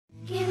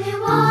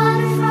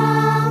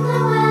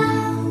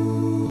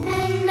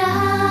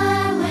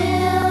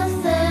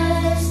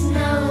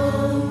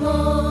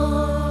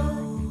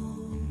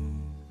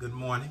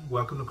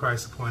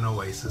Christ Point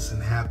Oasis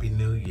and Happy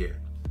New Year.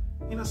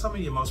 You know, some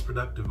of your most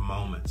productive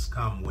moments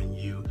come when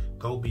you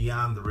go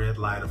beyond the red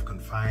light of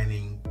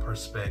confining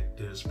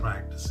perspectives,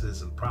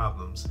 practices, and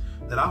problems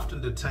that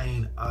often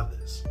detain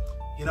others.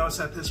 You know,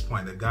 it's at this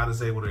point that God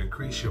is able to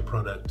increase your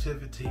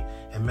productivity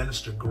and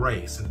minister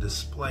grace and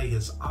display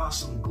His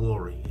awesome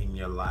glory in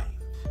your life.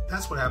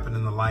 That's what happened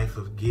in the life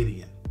of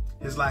Gideon.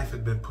 His life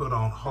had been put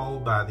on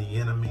hold by the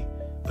enemy,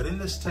 but in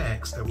this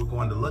text that we're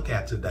going to look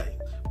at today,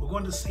 we're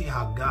going to see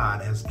how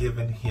God has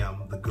given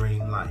him the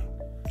green light.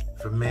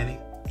 For many,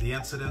 the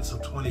incidents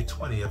of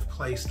 2020 have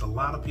placed a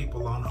lot of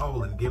people on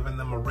hold and given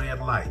them a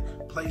red light,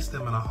 placed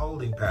them in a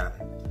holding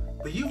pattern.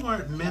 But you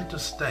weren't meant to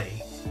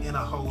stay in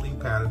a holding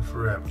pattern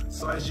forever.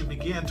 So as you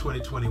begin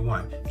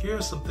 2021, here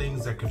are some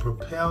things that can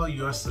propel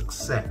your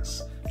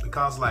success.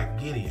 Because like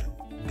Gideon,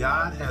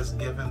 God has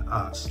given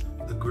us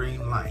the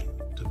green light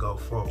to go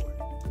forward.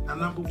 Now,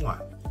 number one,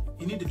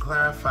 you need to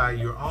clarify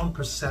your own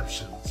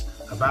perceptions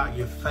about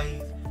your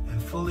faith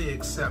and fully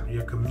accept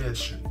your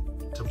commission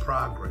to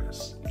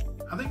progress.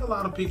 I think a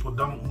lot of people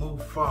don't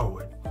move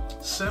forward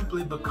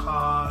simply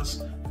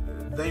because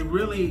they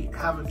really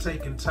haven't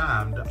taken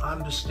time to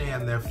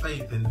understand their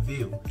faith in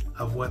view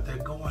of what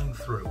they're going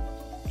through.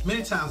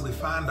 Many times we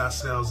find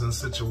ourselves in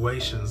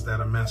situations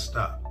that are messed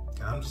up.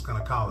 I'm just going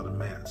to call it a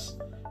mess.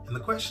 And the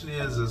question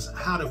is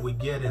how did we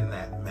get in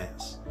that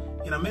mess?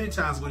 You know, many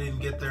times we didn't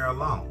get there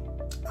alone.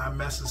 Our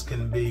messes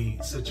can be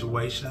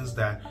situations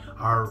that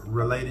are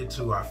related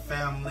to our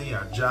family,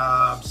 our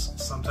jobs.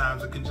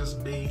 Sometimes it can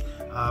just be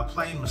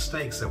plain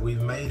mistakes that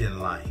we've made in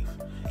life.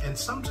 And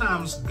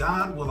sometimes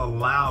God will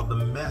allow the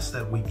mess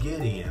that we get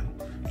in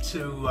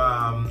to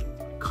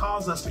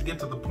cause us to get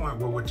to the point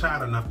where we're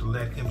tired enough to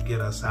let Him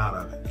get us out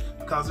of it.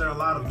 Because there are a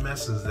lot of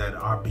messes that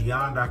are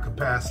beyond our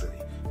capacity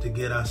to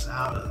get us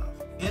out of.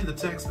 In the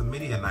text, the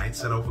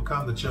Midianites had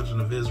overcome the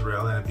children of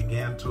Israel and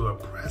began to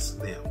oppress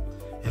them.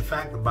 In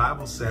fact, the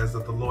Bible says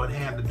that the Lord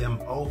handed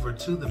them over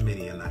to the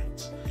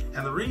Midianites.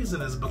 And the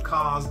reason is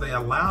because they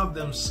allowed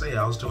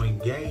themselves to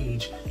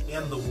engage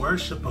in the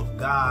worship of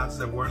gods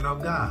that were no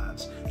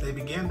gods. They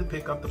began to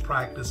pick up the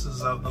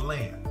practices of the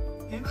land.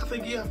 And I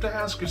think you have to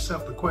ask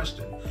yourself the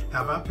question,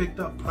 have I picked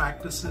up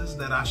practices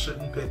that I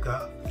shouldn't pick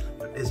up?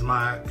 Is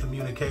my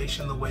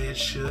communication the way it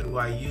should? Do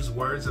I use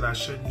words that I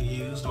shouldn't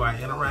use? Do I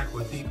interact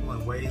with people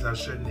in ways I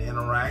shouldn't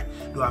interact?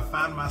 Do I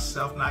find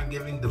myself not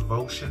giving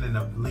devotion and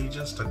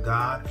allegiance to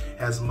God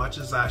as much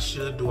as I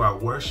should? Do I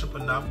worship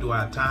enough? Do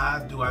I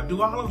tithe? Do I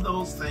do all of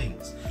those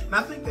things? And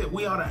I think that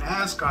we ought to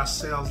ask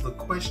ourselves the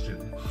question,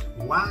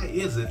 why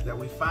is it that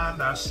we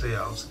find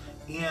ourselves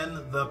in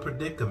the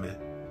predicament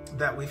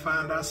that we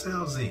find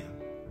ourselves in?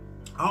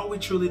 Are we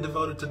truly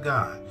devoted to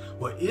God?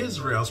 Well,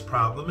 Israel's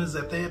problem is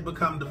that they had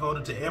become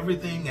devoted to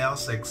everything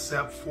else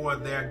except for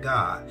their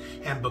God.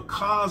 And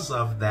because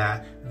of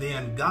that,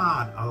 then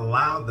God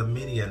allowed the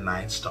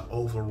Midianites to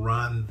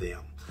overrun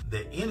them.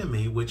 The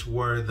enemy, which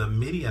were the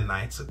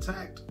Midianites,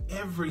 attacked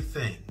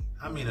everything.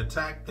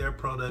 Attacked their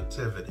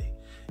productivity.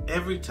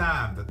 Every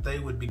time that they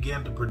would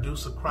begin to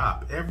produce a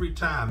crop, every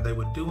time they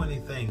would do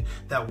anything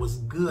that was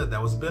good,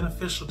 that was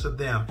beneficial to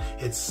them,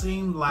 it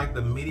seemed like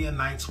the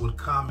Midianites would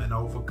come and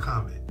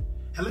overcome it.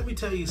 And let me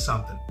tell you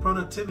something,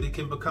 productivity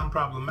can become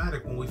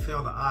problematic when we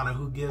fail to honor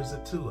who gives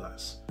it to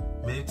us.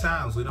 Many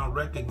times we don't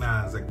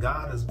recognize that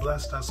God has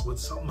blessed us with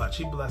so much.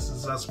 He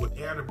blesses us with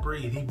air to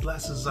breathe. He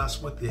blesses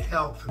us with the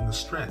health and the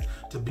strength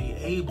to be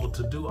able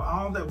to do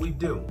all that we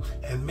do.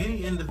 And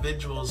many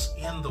individuals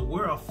in the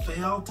world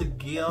fail to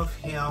give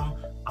Him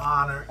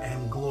honor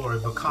and glory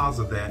because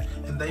of that.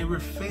 And they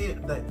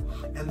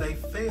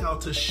fail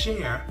to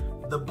share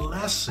the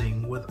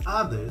blessing with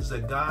others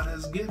that God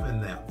has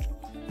given them.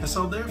 And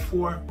so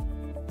therefore,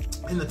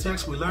 in the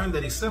text we learned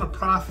that He sent a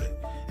prophet,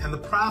 and the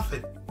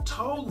prophet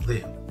told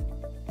them,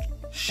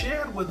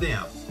 shared with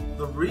them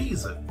the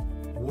reason.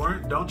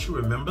 Don't you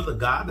remember the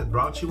God that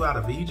brought you out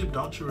of Egypt?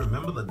 Don't you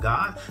remember the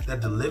God that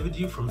delivered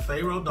you from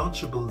Pharaoh?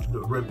 Don't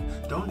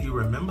you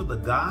remember the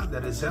God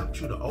that has helped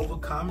you to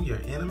overcome your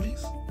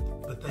enemies?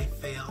 But they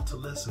failed to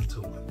listen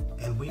to Him.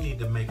 And we need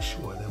to make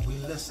sure that we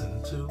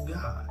listen to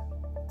God.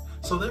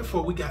 So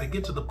therefore, we got to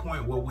get to the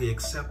point where we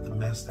accept the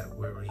mess that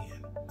we're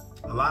in.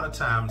 A lot of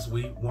times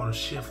we want to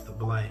shift the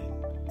blame.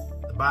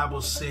 The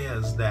Bible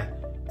says that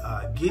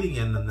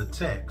Gideon in the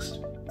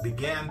text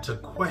began to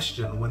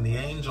question when the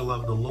angel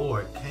of the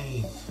Lord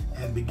came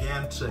and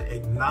began to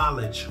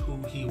acknowledge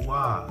who he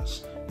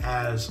was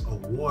as a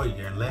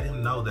warrior and let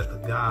him know that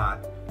the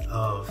God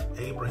of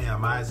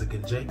Abraham, Isaac,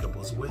 and Jacob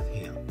was with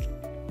him.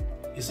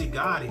 You see,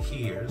 God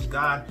hears.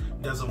 God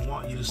doesn't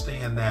want you to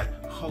stay in that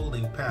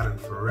holding pattern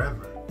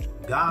forever.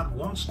 God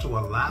wants to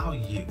allow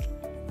you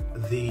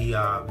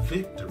the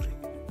victory.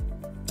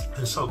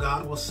 And so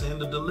God will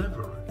send a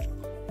deliverer.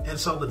 And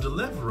so the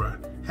deliverer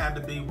had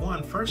to be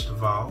one, first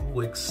of all,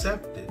 who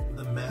accepted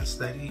the mess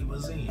that he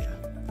was in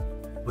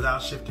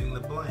without shifting the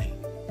blame.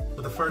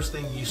 But the first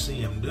thing you see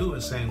him do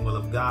is saying, well,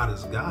 if God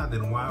is God,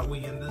 then why are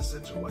we in this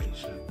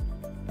situation?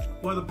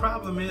 Well, the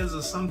problem is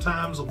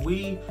sometimes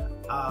we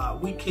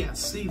can't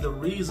see the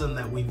reason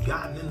that we've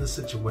gotten in the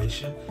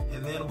situation,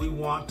 and then we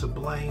want to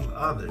blame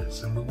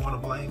others and we want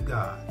to blame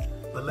God.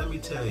 But let me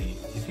tell you,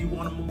 if you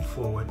want to move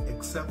forward,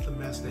 accept the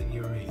mess that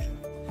you're in.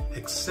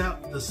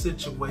 Accept the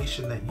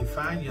situation that you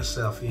find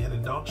yourself in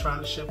and don't try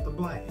to shift the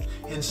blame.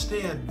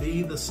 Instead,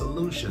 be the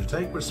solution.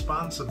 Take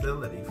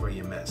responsibility for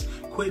your mess.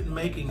 Quit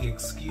making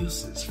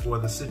excuses for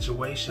the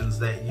situations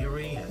that you're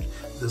in,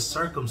 the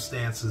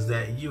circumstances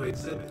that you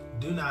exhibit.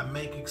 Do not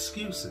make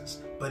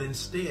excuses, but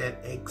instead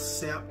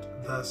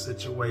accept the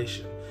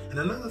situation. And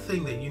another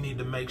thing that you need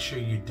to make sure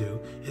you do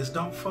is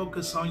don't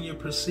focus on your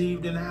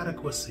perceived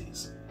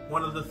inadequacies.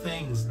 One of the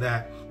things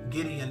that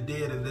Gideon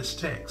did in this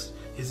text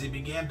is he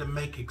began to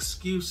make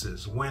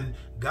excuses when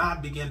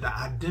God began to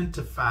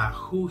identify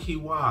who he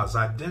was,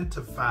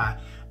 identify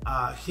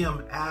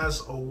him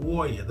as a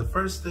warrior. The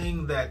first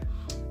thing that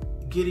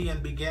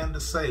Gideon began to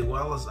say,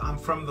 well, is I'm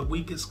from the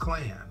weakest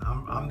clan.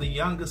 I'm the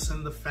youngest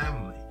in the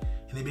family.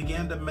 And he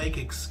began to make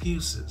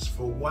excuses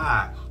for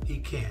why he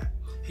can't.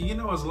 And you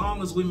know, as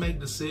long as we make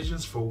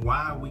decisions for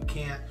why we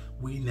can't,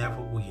 we never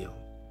will.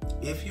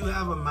 If you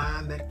have a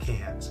mind that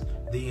can't,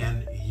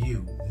 then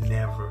you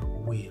never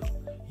will.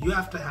 You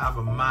have to have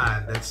a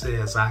mind that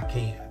says, I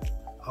can.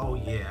 Oh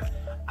yeah,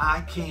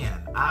 I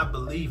can. I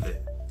believe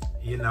it.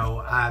 You know,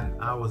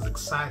 I was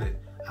excited.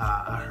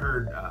 I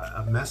heard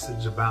a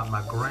message about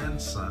my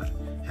grandson,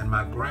 and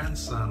my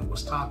grandson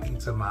was talking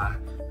to my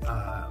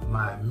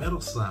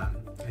middle son,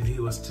 and he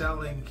was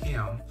telling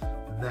him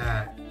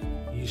that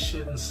you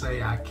shouldn't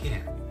say I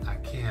can't. I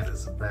can't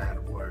is a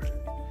bad word.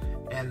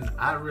 And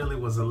I really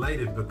was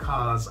elated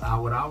because I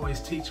would always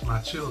teach my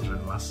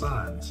children, my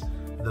sons,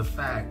 the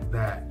fact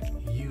that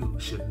you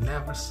should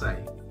never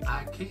say,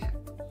 I can't.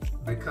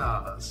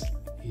 Because,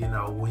 you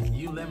know, when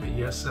you limit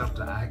yourself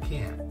to I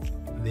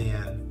can't,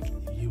 then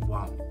you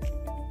won't.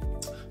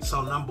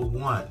 So number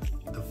one,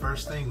 the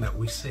first thing that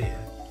we said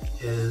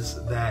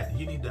is that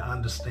you need to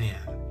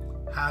understand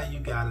how you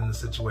got in the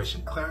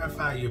situation.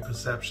 Clarify your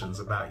perceptions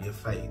about your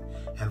faith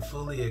and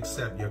fully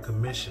accept your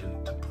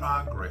commission to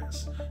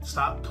progress.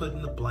 Stop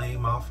putting the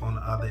blame off on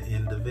other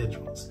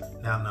individuals.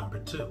 Now, number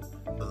two,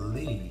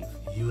 believe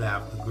you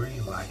have the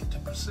green light to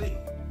proceed.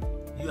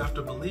 You have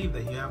to believe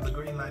that you have the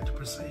green light to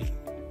proceed.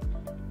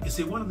 You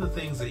see, one of the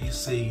things that you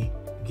see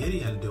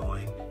Gideon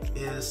doing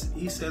is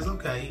he says,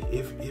 okay,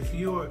 if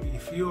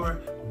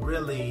you're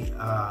really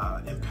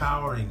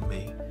empowering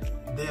me,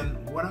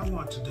 then what I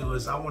want to do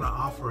is I want to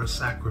offer a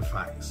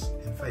sacrifice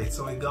in faith.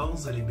 So he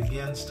goes and he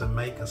begins to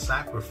make a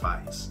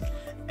sacrifice,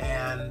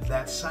 and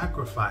that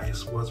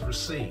sacrifice was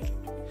received.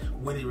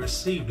 When he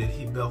received it,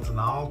 he built an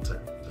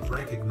altar to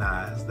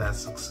recognize that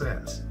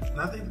success. And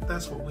I think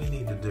that's what we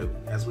need to do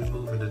as we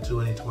move into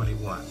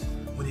 2021.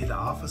 We need to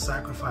offer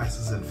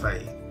sacrifices in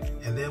faith,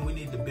 and then we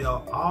need to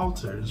build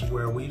altars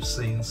where we've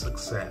seen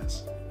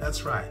success.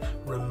 That's right.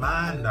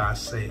 Remind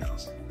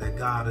ourselves that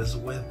God is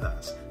with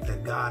us,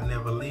 that God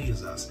never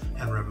leaves us,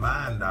 and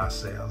remind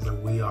ourselves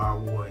that we are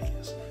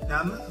warriors.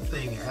 Now, another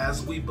thing,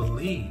 as we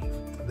believe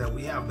that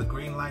we have the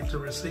green light to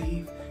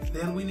receive,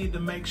 then we need to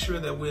make sure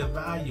that we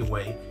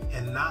evaluate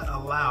and not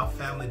allow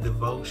family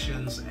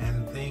devotions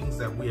and things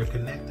that we are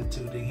connected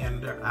to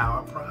hinder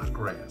our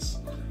progress.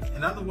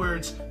 In other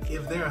words,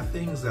 if there are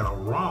things that are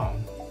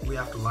wrong, we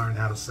have to learn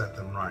how to set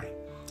them right.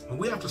 And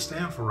we have to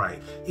stand for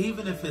right,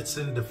 even if it's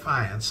in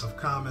defiance of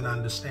common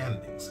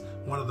understandings.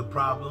 One of the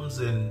problems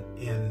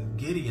in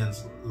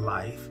Gideon's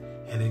life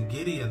and in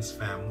Gideon's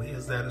family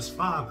is that his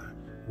father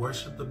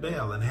worshiped the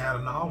Baal and had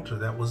an altar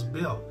that was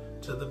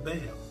built to the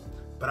Baal.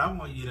 But I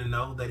want you to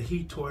know that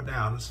he tore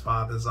down his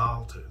father's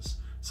altars.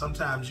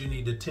 Sometimes you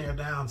need to tear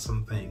down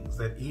some things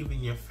that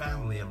even your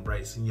family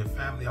embrace and your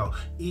family hold,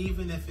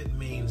 even if it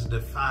means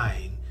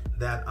defying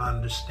that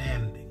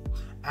understanding.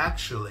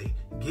 Actually,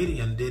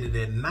 Gideon did it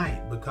at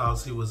night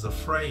because he was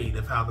afraid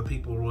of how the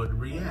people would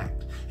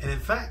react. And in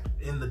fact,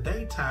 in the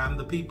daytime,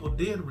 the people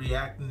did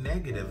react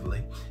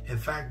negatively. In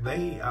fact,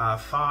 they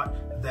thought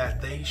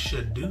that they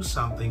should do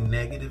something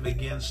negative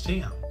against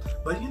him.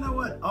 But you know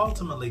what?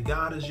 Ultimately,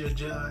 God is your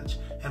judge.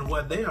 And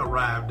what they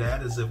arrived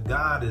at is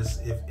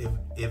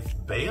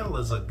if Baal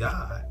is a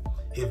god,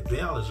 if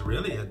Baal is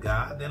really a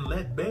god, then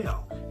let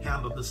Baal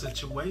handle the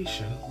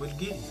situation with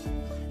Gideon.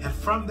 And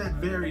from that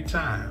very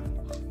time,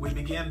 we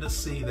began to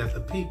see that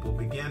the people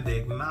began to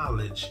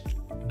acknowledge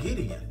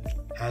Gideon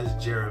as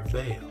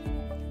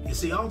Jerubbaal. You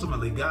see,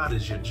 ultimately, God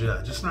is your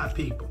judge. It's not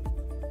people.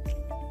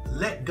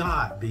 Let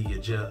God be your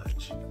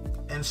judge.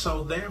 And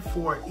so,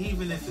 therefore,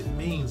 even if it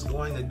means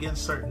going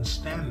against certain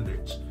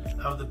standards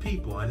of the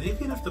people, and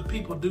even if the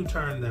people do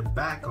turn their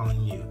back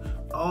on you,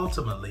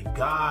 ultimately,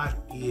 God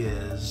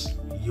is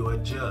your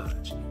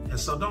judge. And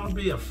so don't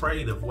be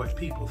afraid of what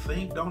people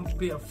think. Don't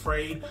be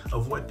afraid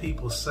of what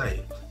people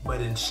say.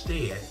 But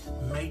instead,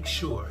 make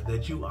sure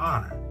that you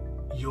honor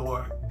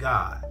your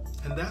God.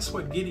 And that's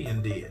what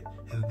Gideon did.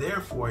 And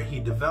therefore, he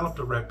developed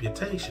a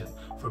reputation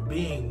for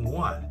being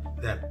one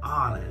that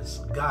honors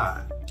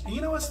God. And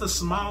you know, it's the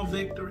small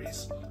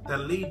victories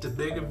that lead to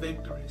bigger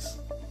victories.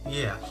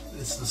 Yeah,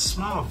 it's the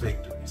small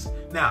victories.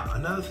 Now,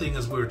 another thing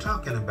as we're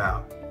talking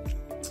about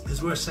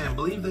is we're saying,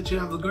 believe that you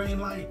have the green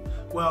light.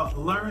 Well,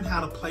 learn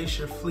how to place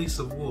your fleece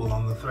of wool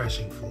on the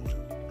threshing floor.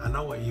 I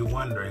know what you're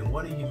wondering.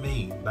 What do you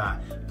mean by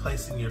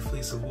placing your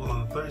fleece of wool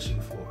on the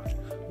threshing floor?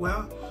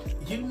 Well,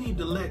 you need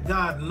to let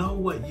God know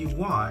what you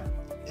want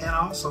and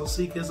also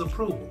seek his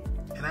approval.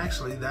 And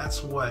actually,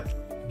 that's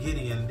what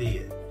Gideon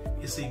did.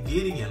 You see,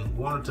 Gideon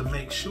wanted to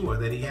make sure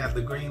that he had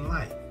the green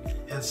light.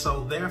 And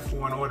so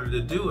therefore, in order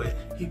to do it,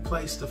 he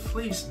placed the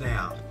fleece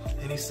down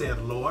and he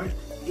said, Lord,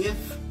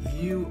 if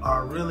you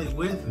are really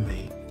with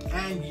me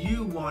and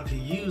you want to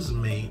use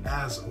me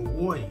as a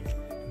warrior,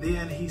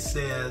 then he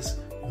says,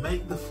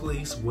 make the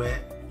fleece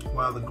wet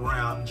while the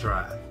ground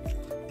dry.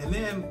 And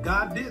then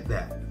God did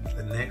that.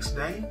 The next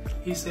day,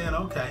 he said,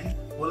 okay,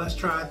 well, let's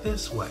try it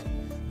this way.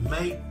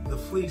 Make the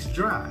fleece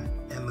dry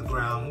and the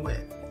ground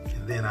wet,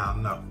 and then I'll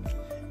know.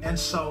 And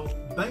so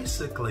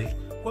basically,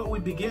 what we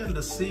begin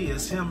to see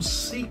is him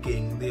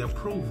seeking the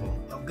approval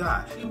of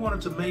God. He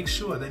wanted to make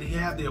sure that he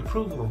had the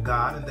approval of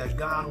God and that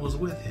God was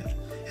with him.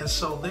 And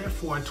so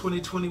therefore in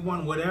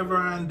 2021, whatever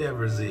our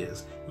endeavors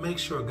is, make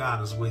sure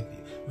God is with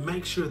you.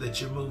 Make sure that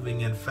you're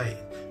moving in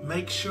faith.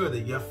 Make sure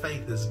that your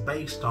faith is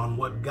based on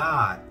what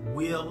God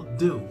will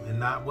do and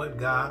not what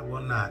God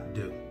will not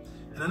do.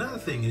 And another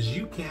thing is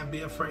you can't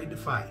be afraid to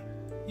fight.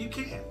 You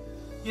can't.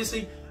 You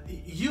see,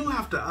 you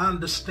have to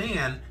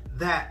understand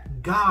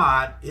that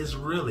God is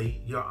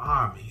really your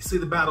army. See,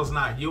 the battle's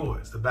not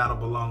yours. The battle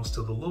belongs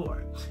to the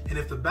Lord. And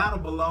if the battle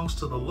belongs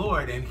to the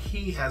Lord and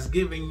he has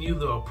given you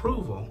the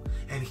approval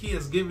and he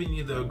has given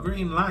you the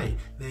green light,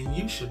 then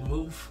you should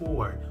move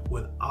forward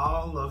with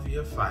all of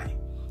your fight.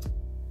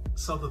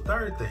 So the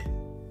third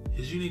thing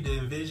is you need to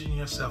envision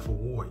yourself a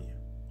warrior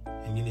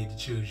and you need to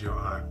choose your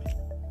army.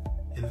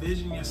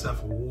 Envision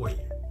yourself a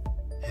warrior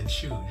and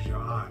choose your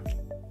army.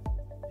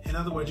 In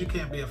other words, you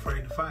can't be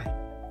afraid to fight.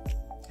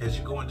 As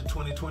you go into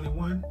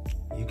 2021,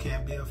 you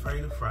can't be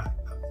afraid of fight.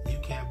 You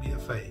can't be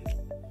afraid.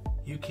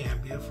 You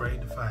can't be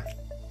afraid to fight.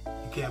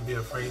 You can't be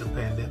afraid of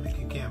pandemic.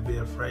 You can't be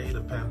afraid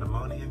of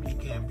pandemonium. You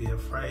can't be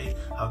afraid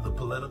of the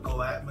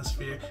political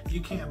atmosphere. You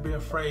can't be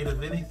afraid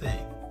of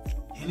anything.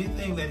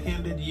 Anything that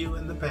hindered you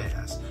in the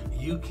past,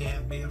 you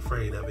can't be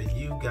afraid of it.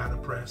 You got to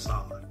press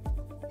on.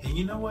 And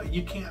you know what?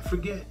 You can't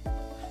forget.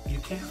 You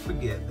can't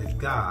forget that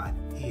God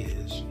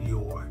is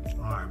your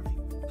army.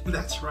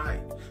 That's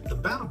right. The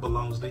battle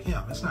belongs to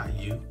him. It's not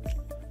you.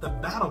 The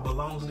battle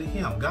belongs to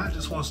him. God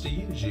just wants to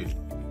use you.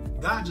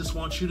 God just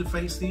wants you to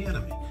face the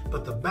enemy.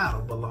 But the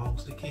battle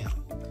belongs to him.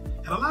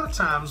 And a lot of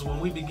times when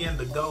we begin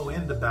to go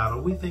into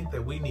battle, we think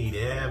that we need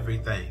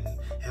everything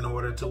in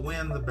order to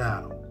win the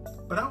battle.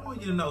 But I want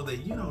you to know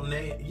that you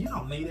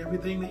don't need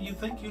everything that you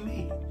think you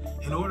need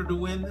in order to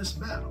win this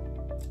battle.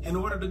 In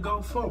order to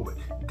go forward,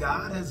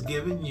 God has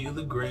given you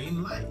the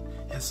green light.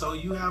 And so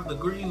you have the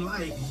green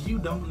light. You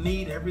don't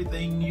need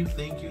everything you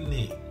think you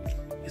need.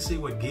 You see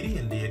what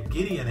Gideon did?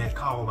 Gideon had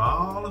called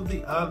all of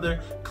the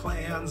other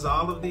clans,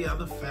 all of the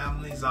other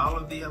families, all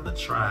of the other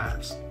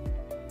tribes.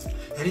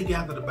 And he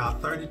gathered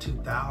about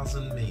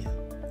 32,000 men.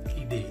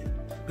 He did.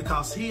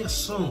 Because he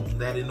assumed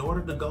that in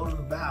order to go to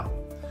the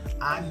battle,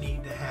 I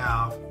need to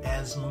have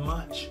as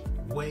much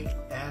weight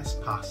as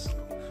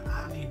possible.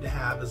 I need to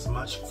have as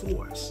much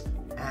force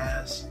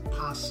as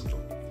possible.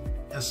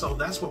 And so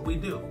that's what we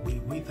do.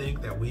 We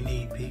think that we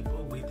need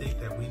people. We think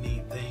that we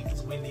need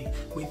things.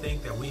 We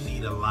think that we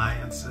need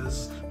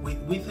alliances. We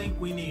think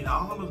we need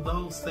all of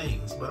those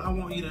things. But I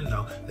want you to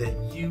know that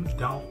you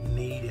don't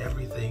need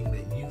everything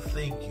that you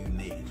think you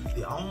need.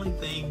 The only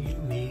thing you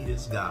need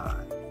is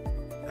God.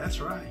 That's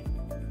right.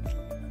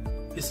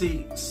 You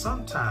see,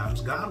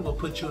 sometimes God will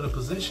put you in a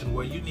position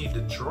where you need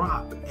to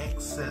drop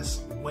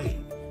excess weight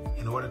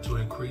in order to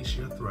increase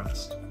your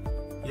thrust.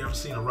 You ever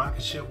seen a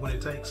rocket ship when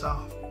it takes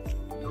off?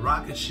 The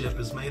rocket ship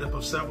is made up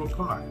of several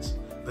parts,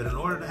 but in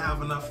order to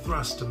have enough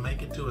thrust to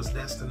make it to its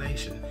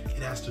destination,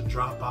 it has to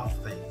drop off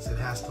things. It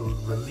has to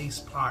release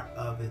part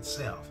of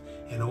itself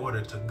in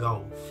order to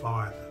go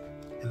farther.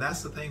 And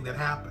that's the thing that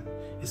happened.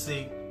 You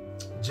see,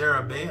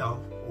 Jerubbaal,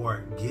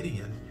 or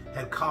Gideon,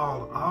 had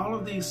called all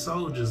of these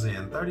soldiers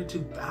in,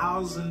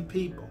 32,000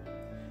 people.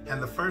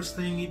 And the first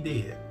thing he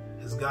did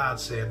is God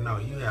said, no,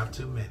 you have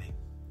too many.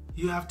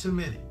 You have too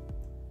many.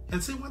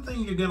 And see, one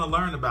thing you're going to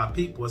learn about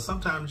people is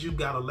sometimes you've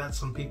got to let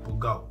some people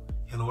go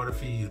in order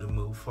for you to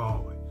move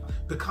forward.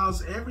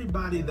 Because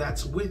everybody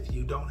that's with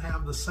you don't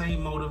have the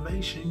same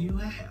motivation you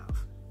have.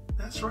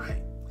 That's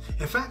right.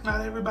 In fact,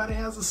 not everybody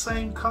has the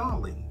same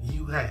calling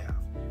you have.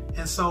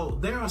 And so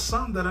there are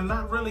some that are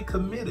not really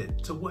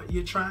committed to what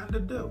you're trying to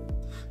do.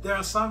 There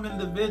are some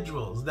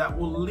individuals that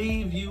will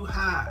leave you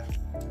high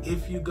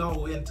if you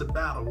go into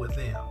battle with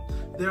them.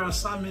 There are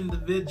some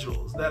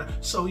individuals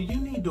so you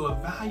need to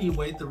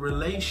evaluate the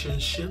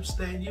relationships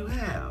that you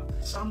have.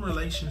 Some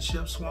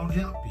relationships won't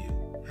help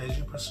you as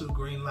you pursue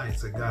green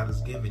lights that God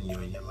has given you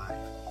in your life.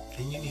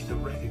 And you need to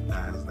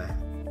recognize that.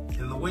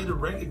 And the way to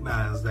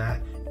recognize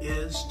that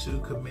is to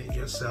commit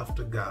yourself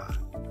to God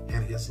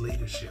and his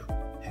leadership.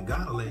 And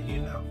God will let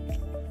you know.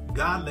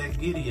 God let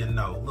Gideon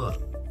know,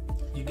 look,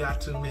 You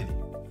got too many.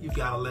 You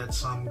got to let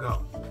some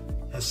go.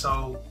 And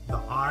so the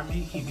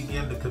army, he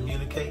began to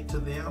communicate to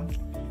them,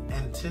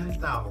 and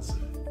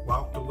 10,000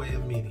 walked away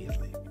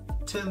immediately.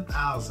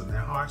 10,000, their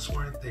hearts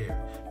weren't there.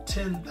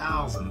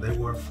 10,000, they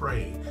were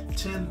afraid.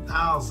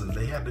 10,000,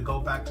 they had to go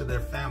back to their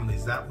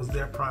families. That was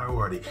their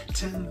priority.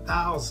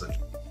 10,000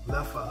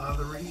 left for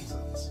other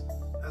reasons.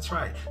 That's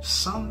right.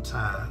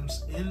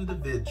 Sometimes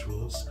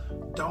individuals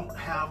don't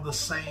have the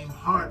same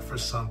heart for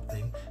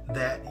something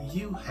that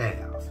you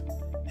have.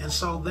 And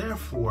so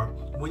therefore,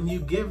 when you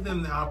give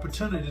them the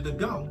opportunity to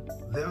go,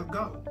 they'll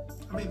go.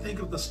 I mean,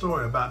 think of the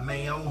story about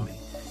Naomi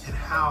and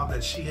how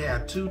that she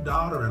had two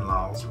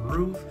daughter-in-laws,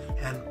 Ruth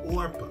and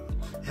Orpah.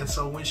 And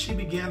so when she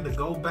began to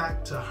go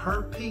back to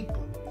her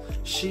people,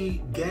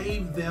 she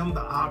gave them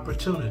the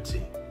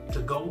opportunity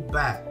to go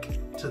back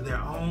to their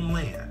own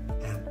land,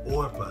 and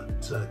Orpah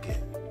took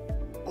it.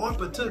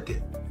 Orpah took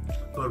it,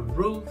 but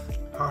Ruth,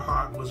 her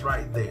heart was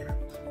right there.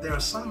 There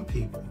are some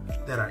people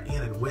that are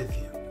in it with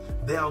you.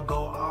 They'll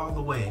go all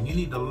the way, and you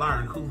need to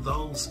learn who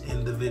those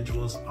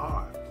individuals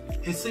are.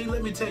 And see,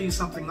 let me tell you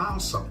something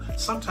also.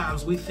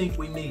 Sometimes we think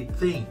we need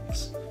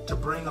things to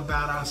bring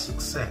about our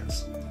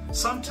success.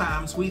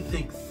 Sometimes we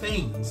think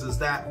things is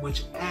that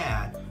which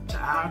add to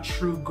our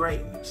true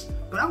greatness.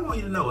 But I want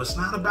you to know it's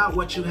not about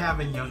what you have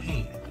in your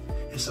hand.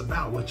 It's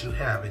about what you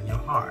have in your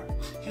heart.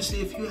 You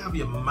see, if you have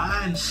your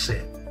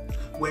mindset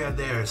where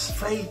there's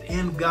faith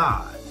in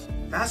God,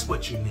 that's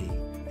what you need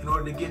in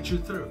order to get you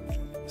through.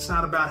 It's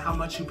not about how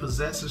much you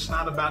possess. It's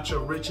not about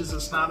your riches.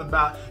 It's not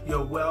about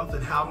your wealth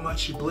and how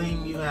much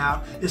bling you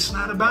have. It's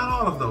not about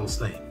all of those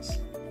things.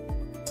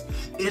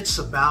 It's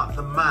about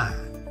the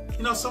mind.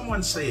 You know,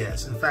 someone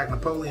says, in fact,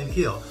 Napoleon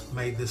Hill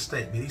made this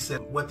statement. He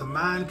said, what the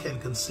mind can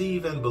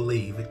conceive and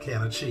believe, it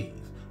can achieve.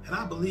 And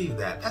I believe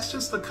that. That's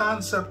just the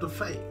concept of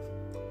faith.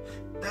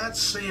 That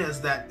says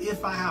that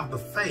if I have the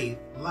faith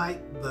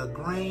like the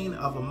grain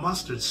of a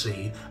mustard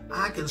seed,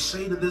 I can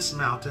say to this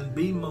mountain,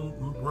 be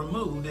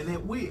removed, and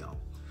it will.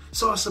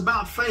 So it's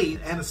about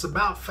faith, and it's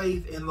about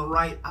faith in the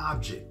right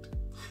object.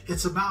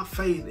 It's about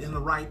faith in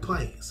the right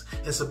place.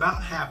 It's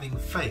about having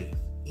faith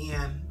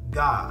in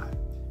God.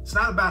 It's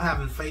not about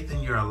having faith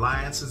in your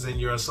alliances and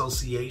your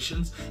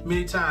associations.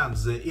 Many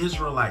times the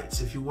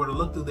Israelites, if you were to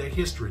look through their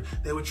history,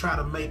 they would try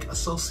to make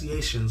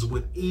associations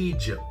with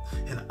Egypt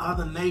and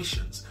other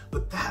nations,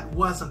 but that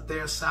wasn't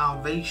their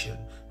salvation.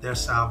 Their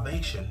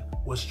salvation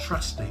was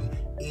trusting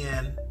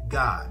in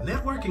God.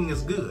 Networking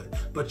is good,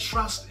 but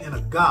trust in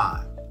a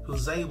God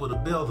who's able to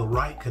build the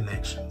right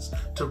connections,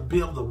 to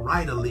build the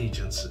right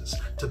allegiances,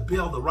 to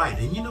build the right.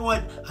 And you know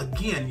what?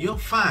 Again, you'll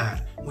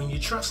find when you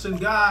trust in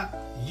God,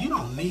 you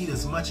don't need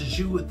as much as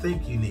you would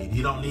think you need.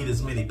 You don't need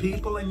as many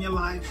people in your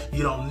life.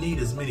 You don't need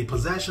as many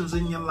possessions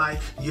in your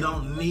life. You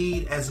don't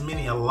need as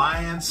many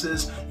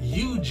alliances.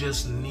 You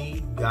just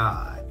need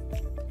God.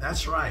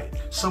 That's right.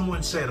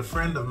 Someone said, a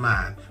friend of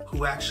mine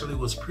who actually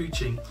was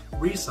preaching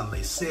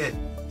recently said,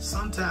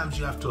 sometimes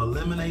you have to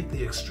eliminate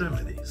the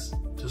extremities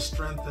to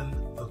strengthen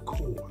the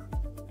core.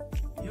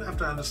 You have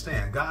to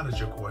understand, God is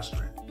your core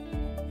strength.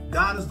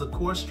 God is the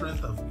core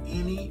strength of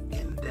any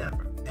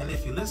endeavor. And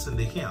if you listen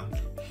to Him,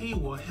 He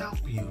will help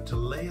you to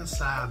lay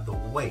aside the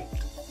weight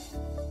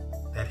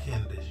that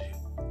hinders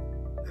you,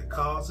 that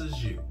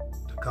causes you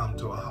to come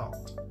to a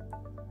halt.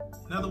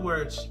 In other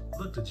words,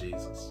 look to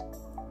Jesus.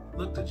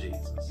 Look to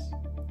Jesus.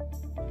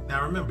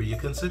 Now remember, you're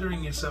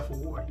considering yourself a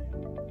warrior.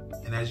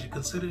 And as you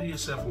consider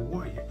yourself a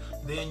warrior,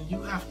 then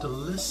you have to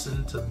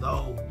listen to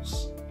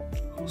those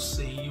who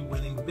see you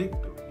winning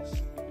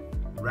victories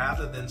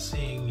rather than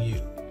seeing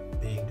you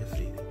being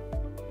defeated.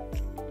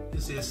 You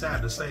see, it's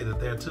sad to say that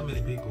there are too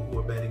many people who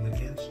are betting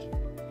against you.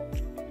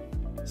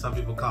 Some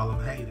people call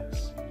them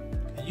haters.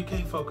 And you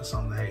can't focus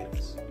on the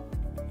haters.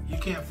 You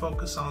can't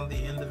focus on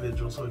the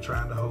individuals who are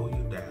trying to hold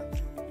you down.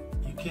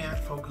 You can't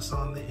focus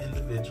on the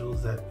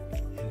individuals that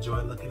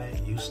enjoy looking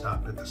at you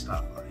stopped at the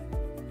stoplight,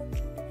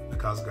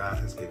 because God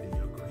has given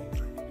you a green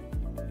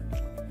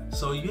light.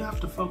 So you have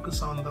to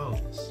focus on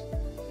those.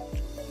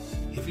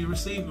 If you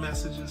receive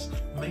messages,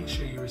 make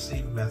sure you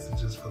receive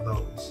messages from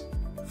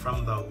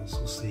those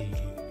who see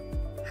you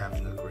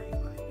having a green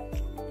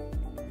light.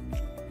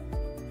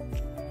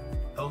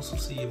 Those who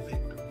see your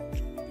victory.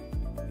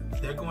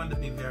 They're going to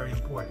be very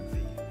important for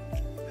you,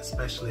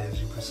 especially as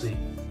you proceed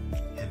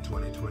in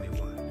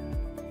 2021.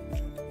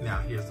 Now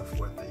here's the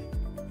fourth thing.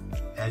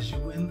 As you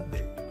win the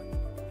victory,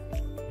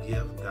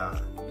 give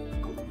God the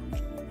glory.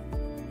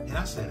 And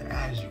I said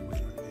as you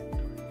win the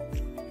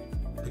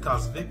victory,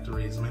 because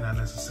victories may not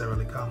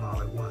necessarily come all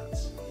at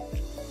once.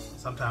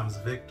 Sometimes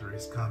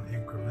victories come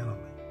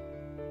incrementally.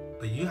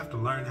 But you have to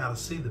learn how to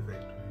see the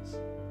victories.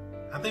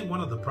 I think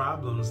one of the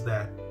problems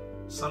that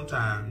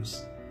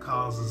sometimes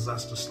causes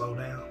us to slow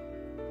down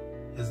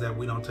is that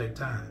we don't take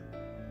time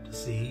to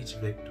see each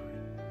victory.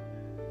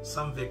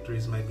 Some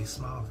victories may be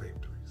small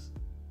victories,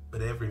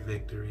 but every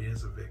victory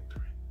is a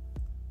victory.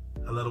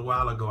 A little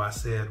while ago I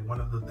said one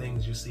of the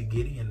things you see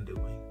Gideon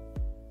doing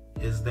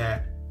is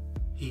that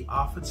he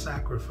offered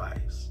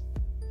sacrifice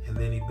and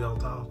then he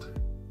built altar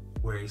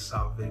where he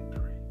saw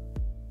victory.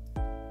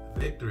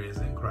 victory is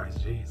in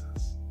Christ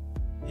Jesus.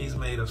 He's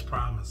made us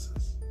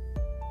promises.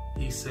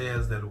 He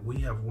says that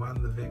we have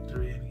won the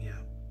victory in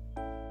Him.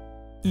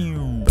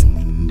 Yeah.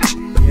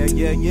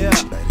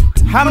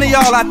 How many of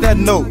y'all out there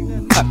know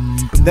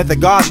that the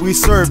God we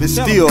serve is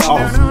still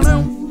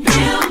awesome?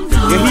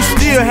 Yeah, He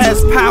still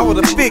has power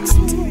to fix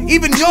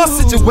even your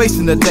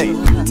situation today.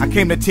 I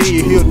came to tell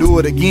you He'll do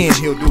it again.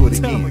 He'll do it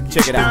again.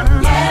 Check it out.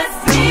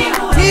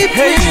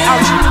 Hey,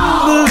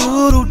 I remember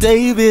little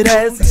David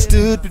as he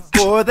stood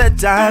before that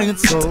giant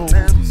so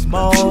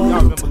small.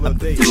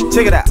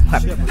 Check it out.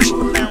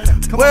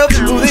 Well,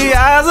 through the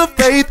eyes of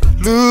faith,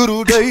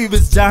 little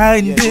David's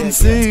giant didn't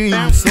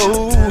seem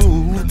so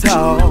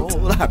tall.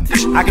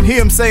 I can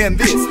hear him saying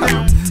this.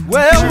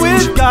 Well,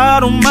 with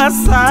God on my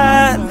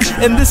side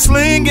and this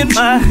sling in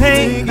my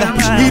hand,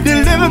 He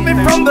delivered me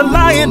from the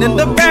lion and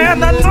the bear,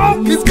 and I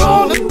know He's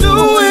gonna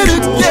do it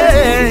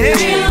again.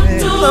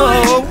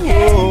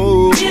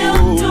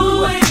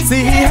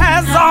 See, He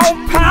has all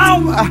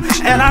power,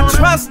 and I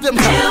trust Him,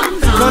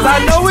 cause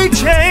I know He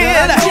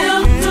can,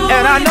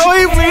 and I know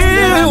He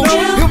will.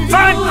 He'll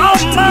fight all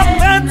my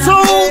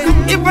battles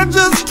if I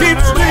just keep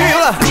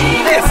still.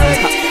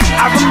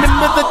 I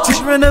remember the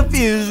children of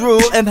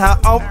Israel and how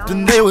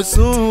often they would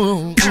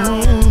soon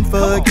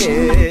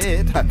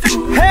forget.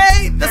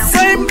 Hey, the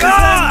same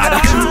God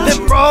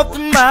that brought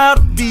them out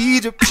of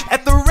Egypt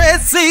at the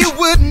Red Sea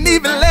wouldn't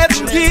even let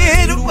them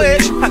get away.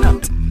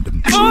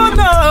 Oh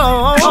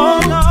no.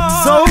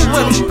 So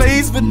when I'm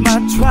faced with my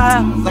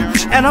trials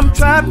and I'm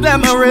trapped at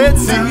my Red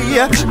Sea,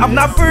 I'm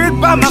not worried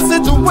about my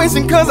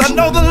situation, cause I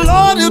know the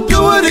Lord will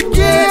do it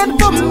again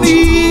for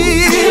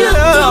me.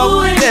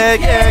 Oh, yeah.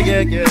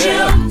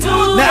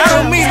 Now I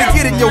don't mean to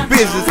get in your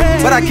business,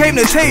 but I came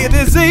to tell you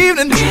this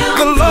evening,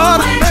 the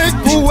Lord will make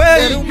a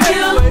way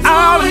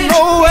out of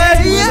no way.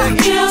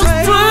 Just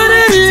put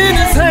it in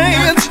His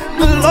hands.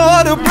 The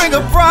Lord will bring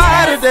a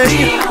brighter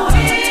day.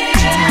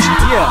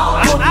 Yeah,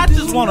 I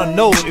just want to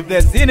know if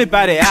there's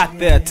anybody out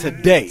there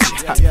today,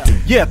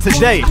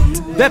 today,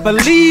 that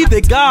believe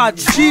that God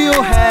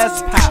still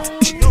has power.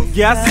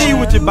 Yeah, I see you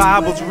with your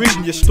Bibles,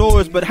 reading your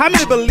stories, but how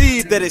many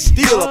believe that it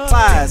still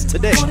applies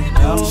today?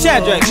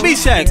 Shadrach,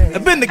 Meshach,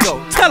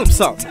 Abednego, tell them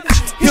something.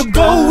 He'll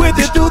go with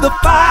you through the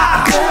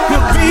fire.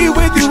 He'll be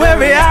with you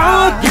every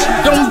hour.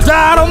 Don't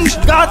doubt Him,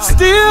 God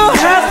still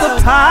has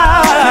the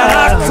power.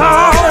 I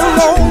call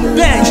on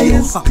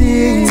Daniel.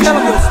 Tell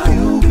Him you'll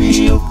still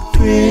be your friend.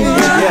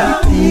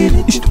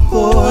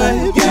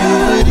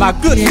 My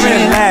good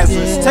friend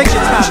Lazarus, take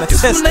your time and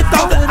test. When they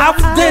thought that I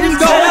was dead and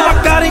gone, my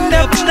God ain't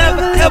never,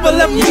 ever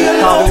left me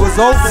alone. Thought it was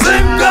over.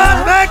 Same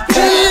God back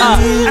then.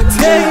 I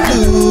tell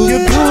you, you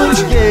do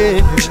it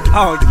again.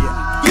 Oh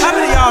yeah. How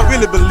many of y'all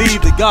really believe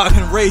that God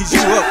can raise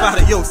you up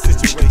out of your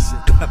situation?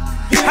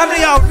 How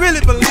many of y'all really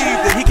believe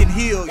that He can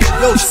heal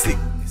your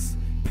sickness,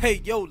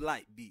 pay your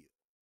light bill?